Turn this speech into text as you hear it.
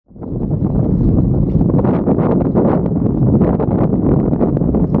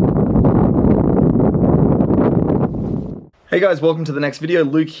Hey guys, welcome to the next video.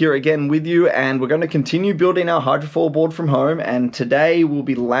 Luke here again with you, and we're going to continue building our hydrofoil board from home, and today we'll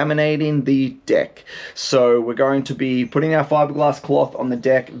be laminating the deck. So we're going to be putting our fiberglass cloth on the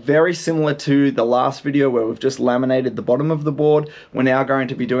deck, very similar to the last video where we've just laminated the bottom of the board. We're now going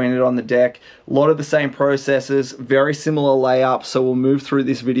to be doing it on the deck. A lot of the same processes, very similar layup, so we'll move through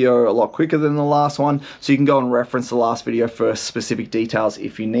this video a lot quicker than the last one, so you can go and reference the last video for specific details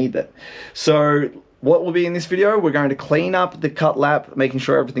if you need that. So what will be in this video, we're going to clean up the cut lap, making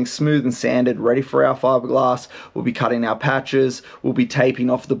sure everything's smooth and sanded, ready for our fiberglass. We'll be cutting our patches, we'll be taping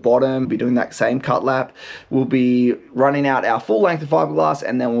off the bottom, we'll be doing that same cut lap. We'll be running out our full length of fiberglass,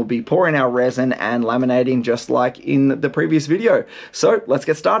 and then we'll be pouring our resin and laminating just like in the previous video. So let's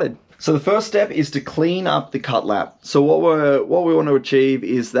get started. So the first step is to clean up the cut lap. So what we want to achieve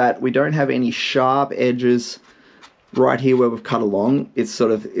is that we don't have any sharp edges right here where we've cut along. It's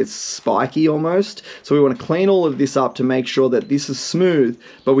spiky almost. So we want to clean all of this up to make sure that this is smooth,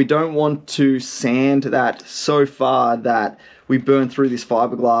 but we don't want to sand that so far that we burn through this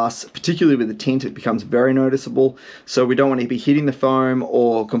fiberglass. Particularly with the tint, it becomes very noticeable. So we don't want to be hitting the foam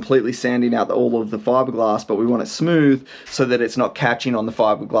or completely sanding out all of the fiberglass, but we want it smooth so that it's not catching on the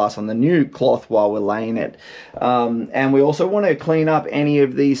fiberglass on the new cloth while we're laying it. And we also want to clean up any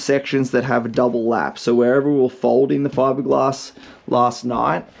of these sections that have a double lap. So wherever we're folding the fiberglass last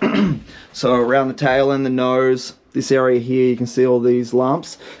night, so around the tail and the nose, this area here, you can see all these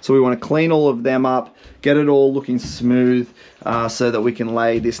lumps. So we want to clean all of them up, get it all looking smooth, so that we can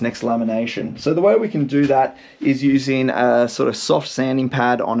lay this next lamination. So the way we can do that is using a sort of soft sanding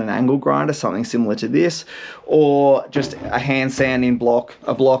pad on an angle grinder, something similar to this, or just a hand sanding block.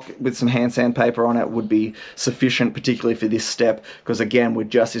 A block with some hand sandpaper on it would be sufficient, particularly for this step, because again,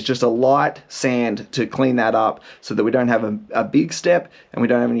 it's just a light sand to clean that up so that we don't have a big step and we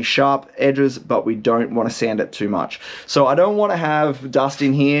don't have any sharp edges, but we don't want to sand it too much. So I don't want to have dust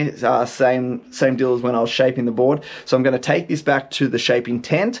in here, same deal as when I was shaping the board. So I'm going to take this back to the shaping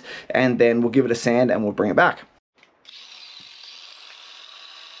tent, and then we'll give it a sand and we'll bring it back.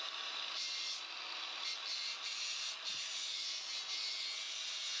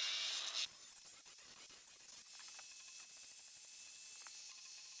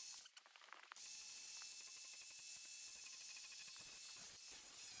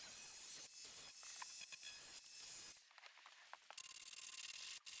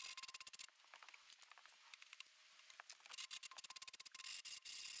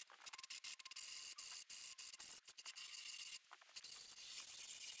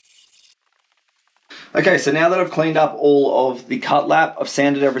 Okay, so now that I've cleaned up all of the cut lap, I've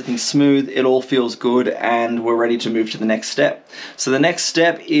sanded everything smooth, it all feels good, and we're ready to move to the next step. So the next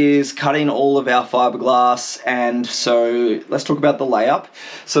step is cutting all of our fiberglass, and so let's talk about the layup.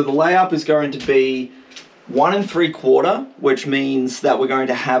 So the layup is going to be 1 3/4, which means that we're going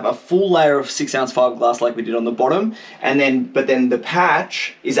to have a full layer of 6-ounce fiberglass like we did on the bottom, but then the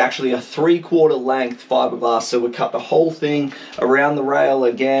patch is actually a 3/4 length fiberglass. So we cut the whole thing around the rail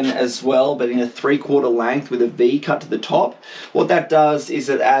again as well, but in a 3/4 length with a V cut to the top. What that does is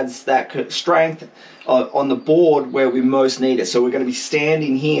it adds that strength on the board where we most need it. So we're going to be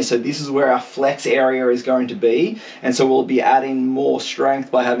standing here, so this is where our flex area is going to be, and so we'll be adding more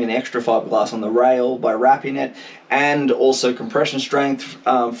strength by having extra fiberglass on the rail by wrapping it, and also compression strength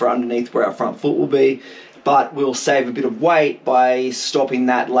for underneath where our front foot will be. But we'll save a bit of weight by stopping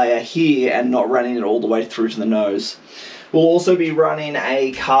that layer here and not running it all the way through to the nose. We'll also be running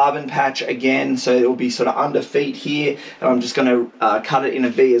a carbon patch again, so it will be sort of under feet here, and I'm just going to cut it in a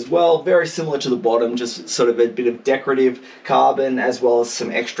V as well, very similar to the bottom, just sort of a bit of decorative carbon as well as some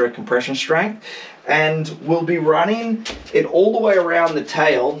extra compression strength. And we'll be running it all the way around the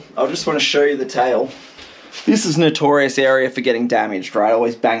tail. I just want to show you the tail. This is a notorious area for getting damaged, right?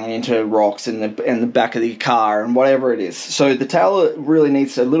 Always banging into rocks in the back of the car and whatever it is. So the tail really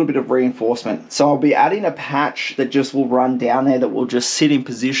needs a little bit of reinforcement. So I'll be adding a patch that just will run down there, that will just sit in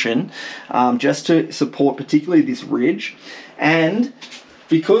position, just to support particularly this ridge. And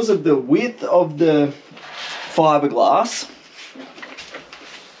because of the width of the fiberglass,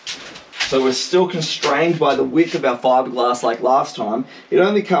 so we're still constrained by the width of our fiberglass like last time, it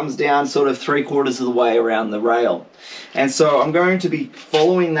only comes down sort of 3/4 of the way around the rail. And so I'm going to be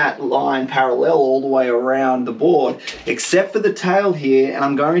following that line parallel all the way around the board, except for the tail here, and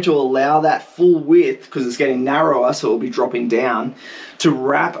I'm going to allow that full width, because it's getting narrower, so it'll be dropping down, to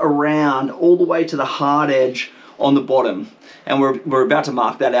wrap around all the way to the hard edge on the bottom. And we're about to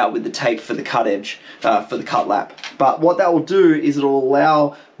mark that out with the tape for the cut edge, for the cut lap. But what that will do is it'll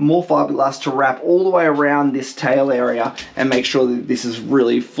allow more fiberglass to wrap all the way around this tail area and make sure that this is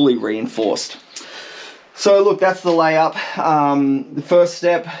really fully reinforced. So look, that's the layup. The first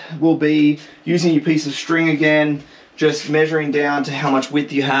step will be using your piece of string again, just measuring down to how much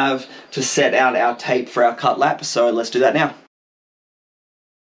width you have to set out our tape for our cut lap. So let's do that now.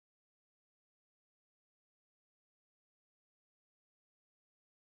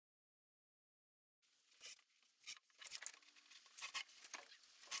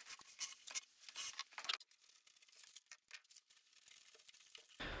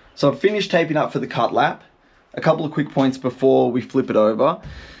 So I've finished taping up for the cut lap. A couple of quick points before we flip it over.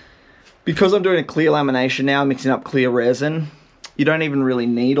 Because I'm doing a clear lamination now, mixing up clear resin, you don't even really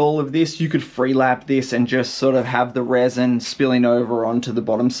need all of this. You could free lap this and just sort of have the resin spilling over onto the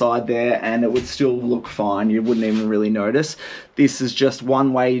bottom side there, and it would still look fine. You wouldn't even really notice. This is just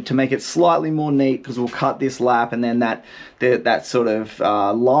one way to make it slightly more neat, because we'll cut this lap and then that sort of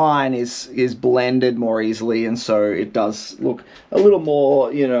line is blended more easily, and so it does look a little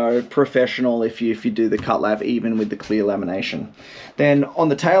more, you know, professional if you do the cut lap even with the clear lamination. Then on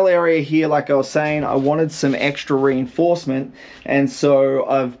the tail area here, like I was saying, I wanted some extra reinforcement, and so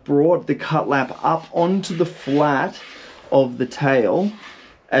I've brought the cut lap up onto the flat of the tail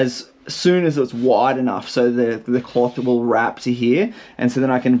as soon as it's wide enough so the cloth will wrap to here, and so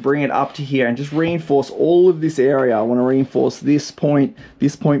then I can bring it up to here and just reinforce all of this area. I want to reinforce this point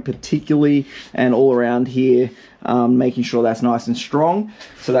particularly, and all around here, making sure that's nice and strong.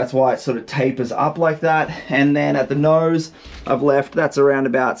 So that's why it sort of tapers up like that. And then at the nose, I've left, that's around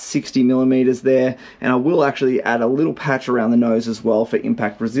about 60 millimeters there, and I will actually add a little patch around the nose as well for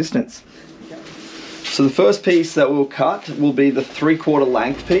impact resistance. So the first piece that we'll cut will be the 3/4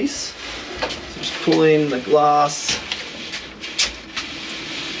 length piece. So just pull in the glass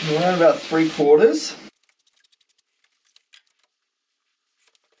around about 3/4.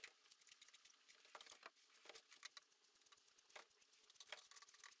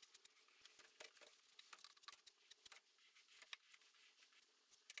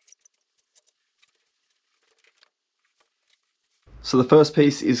 So the first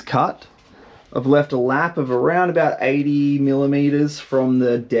piece is cut. I've left a lap of around about 80 millimeters from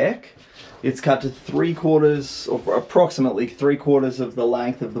the deck. It's cut to 3/4, or approximately 3/4 of the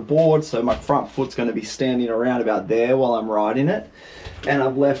length of the board, so my front foot's going to be standing around about there while I'm riding it. And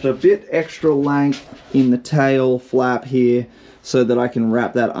I've left a bit extra length in the tail flap here so that I can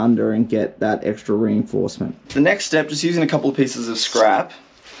wrap that under and get that extra reinforcement. The next step, just using a couple of pieces of scrap,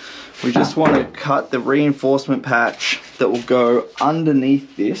 we just want to cut the reinforcement patch that will go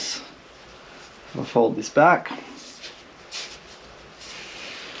underneath this. I'll fold this back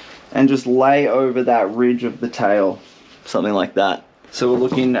and just lay over that ridge of the tail, something like that. So we're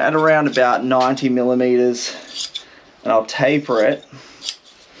looking at around about 90 millimeters, and I'll taper it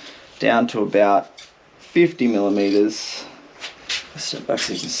down to about 50 millimeters. Step back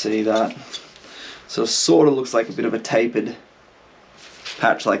so you can see that. So it sort of looks like a bit of a tapered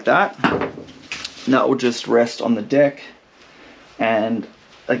patch like that. And that will just rest on the deck, and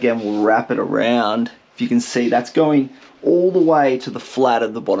again we'll wrap it around. If you can see, that's going all the way to the flat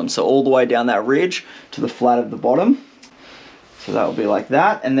of the bottom, so all the way down that ridge to the flat of the bottom. So that will be like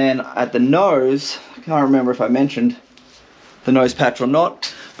that. And then at the nose, I can't remember if I mentioned the nose patch or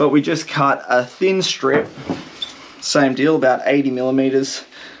not, but we just cut a thin strip, same deal, about 80 millimeters,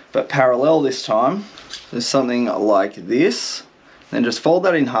 but parallel this time. There's something like this. Then just fold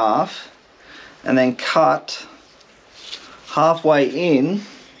that in half and then cut halfway in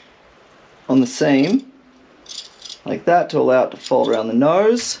on the seam like that to allow it to fold around the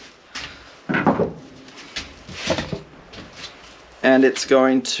nose. And it's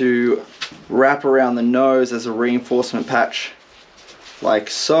going to wrap around the nose as a reinforcement patch like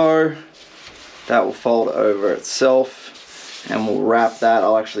so. That will fold over itself, and we'll wrap that.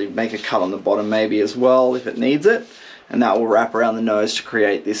 I'll actually make a cut on the bottom maybe as well if it needs it, and that will wrap around the nose to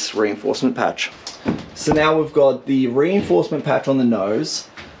create this reinforcement patch. So now we've got the reinforcement patch on the nose,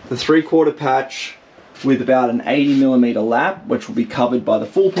 the 3/4 patch with about an 80 millimeter lap, which will be covered by the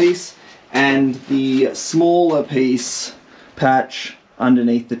full piece, and the smaller piece patch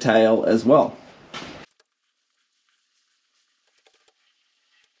underneath the tail as well.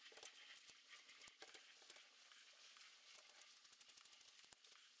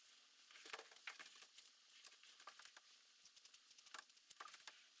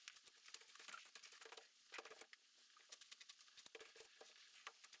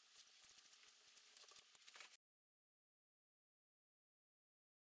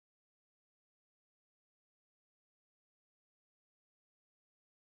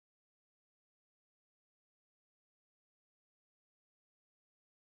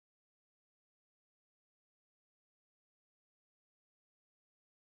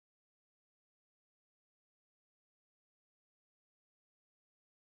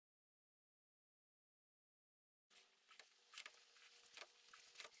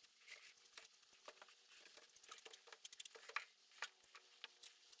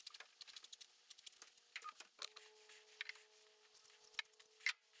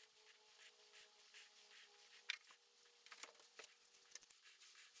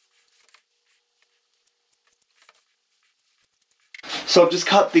 So I've just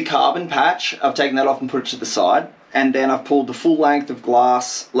cut the carbon patch, I've taken that off and put it to the side, and then I've pulled the full length of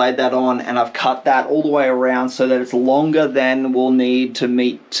glass, laid that on, and I've cut that all the way around so that it's longer than we'll need to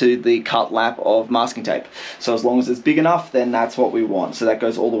meet to the cut lap of masking tape. So as long as it's big enough, then that's what we want. So that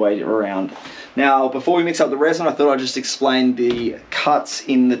goes all the way around. Now, before we mix up the resin, I thought I'd just explain the cuts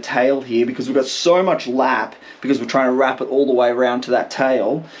in the tail here, because we've got so much lap, because we're trying to wrap it all the way around to that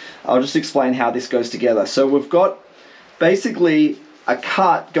tail. I'll just explain how this goes together. So we've got basically a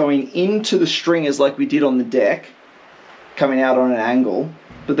cut going into the stringers like we did on the deck, coming out on an angle,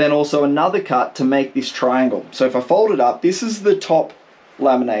 but then also another cut to make this triangle. So if I fold it up, this is the top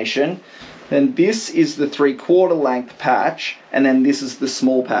lamination, then this is the 3/4 length patch, and then this is the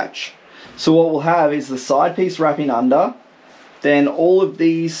small patch. So what we'll have is the side piece wrapping under, then all of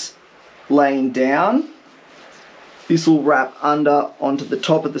these laying down. This will wrap under onto the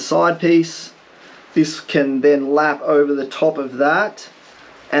top of the side piece. This can then lap over the top of that,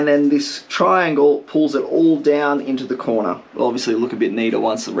 and then this triangle pulls it all down into the corner. It'll obviously look a bit neater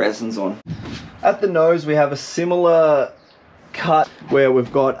once the resin's on. At the nose we have a similar cut where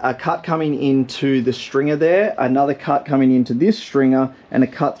we've got a cut coming into the stringer there, another cut coming into this stringer, and a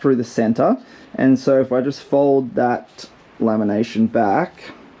cut through the center. And so if I just fold that lamination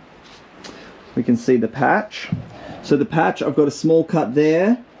back, we can see the patch. So the patch, I've got a small cut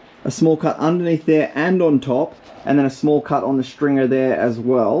there, a small cut underneath there and on top, and then a small cut on the stringer there as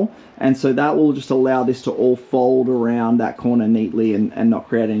well. And so that will just allow this to all fold around that corner neatly and not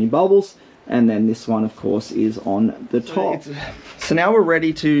create any bubbles. And then this one, of course, is on the top. So now we're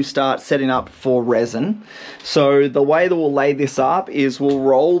ready to start setting up for resin. So the way that we'll lay this up is we'll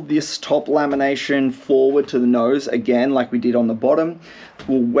roll this top lamination forward to the nose again, like we did on the bottom.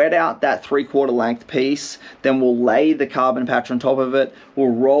 We'll wet out that 3/4 length piece, then we'll lay the carbon patch on top of it. We'll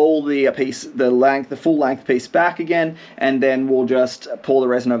roll the piece, the full length piece back again, and then we'll just pour the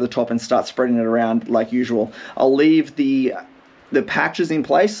resin over the top and start spreading it around like usual. I'll leave the patches in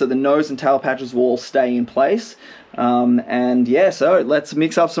place, so the nose and tail patches will all stay in place. And yeah, so let's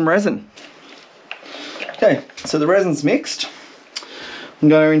mix up some resin. Okay, so the resin's mixed. I'm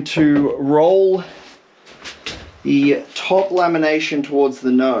going to roll the top lamination towards the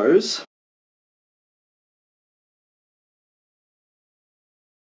nose.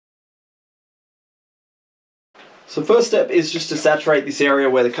 So first step is just to saturate this area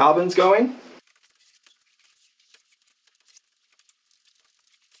where the carbon's going.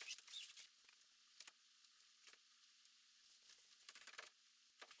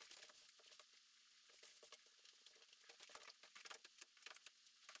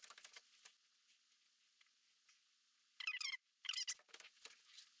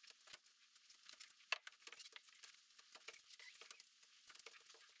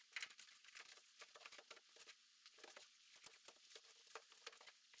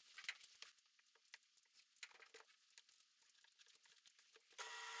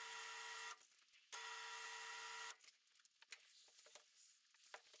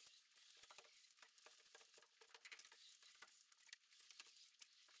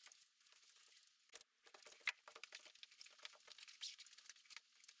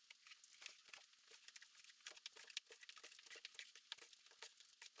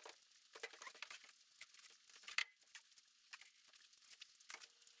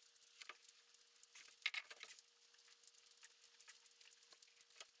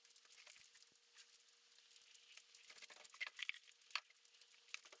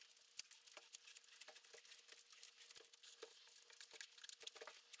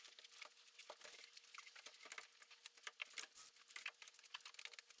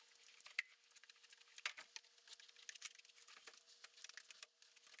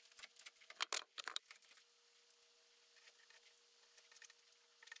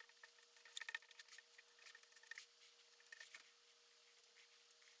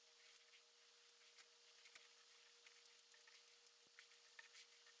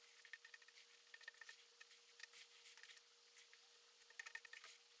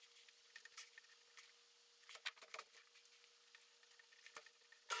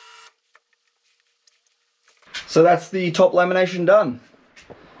 So that's the top lamination done.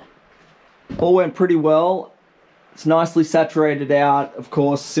 All went pretty well. It's nicely saturated out. Of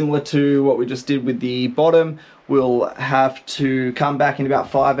course, similar to what we just did with the bottom, we'll have to come back in about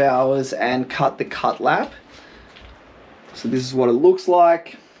 5 hours and cut the cut lap. So this is what it looks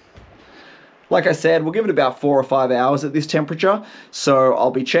like. Like I said, we'll give it about 4 or 5 hours at this temperature. So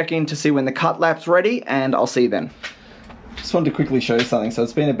I'll be checking to see when the cut lap's ready, and I'll see you then. Just wanted to quickly show you something. So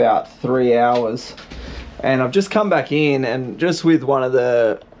it's been about 3 hours. And I've just come back in, and just with one of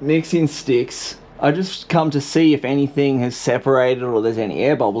the mixing sticks, I just come to see if anything has separated or there's any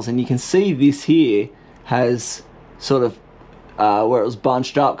air bubbles, and you can see this here has sort of where it was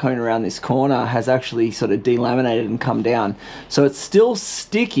bunched up coming around this corner has actually sort of delaminated and come down. So it's still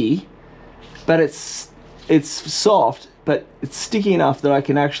sticky, but it's soft, but it's sticky enough that I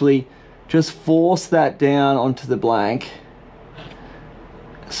can actually just force that down onto the blank,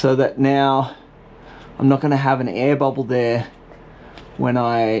 so that now I'm not going to have an air bubble there when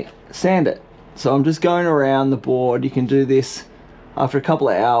I sand it. So I'm just going around the board. You can do this after a couple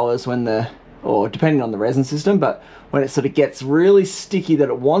of hours when or depending on the resin system, but when it sort of gets really sticky that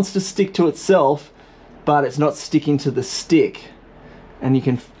it wants to stick to itself, but it's not sticking to the stick. And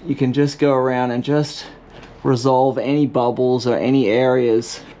you can just go around and just resolve any bubbles or any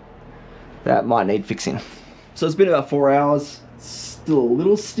areas that might need fixing. So it's been about 4 hours. It's still a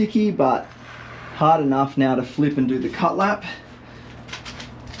little sticky, but hard enough now to flip and do the cut lap.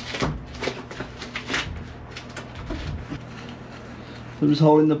 I'm just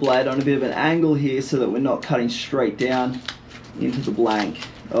holding the blade on a bit of an angle here so that we're not cutting straight down into the blank.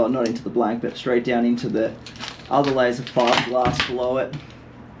 Oh, not into the blank, but straight down into the other layers of fiberglass below it.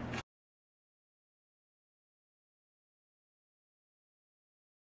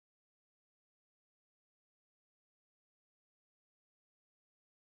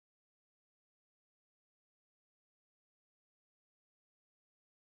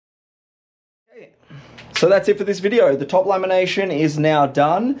 So that's it for this video. The top lamination is now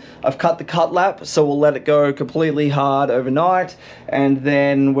done. I've cut the cut lap, so we'll let it go completely hard overnight, and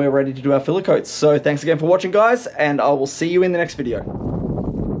then we're ready to do our filler coats. So thanks again for watching, guys, and I will see you in the next video.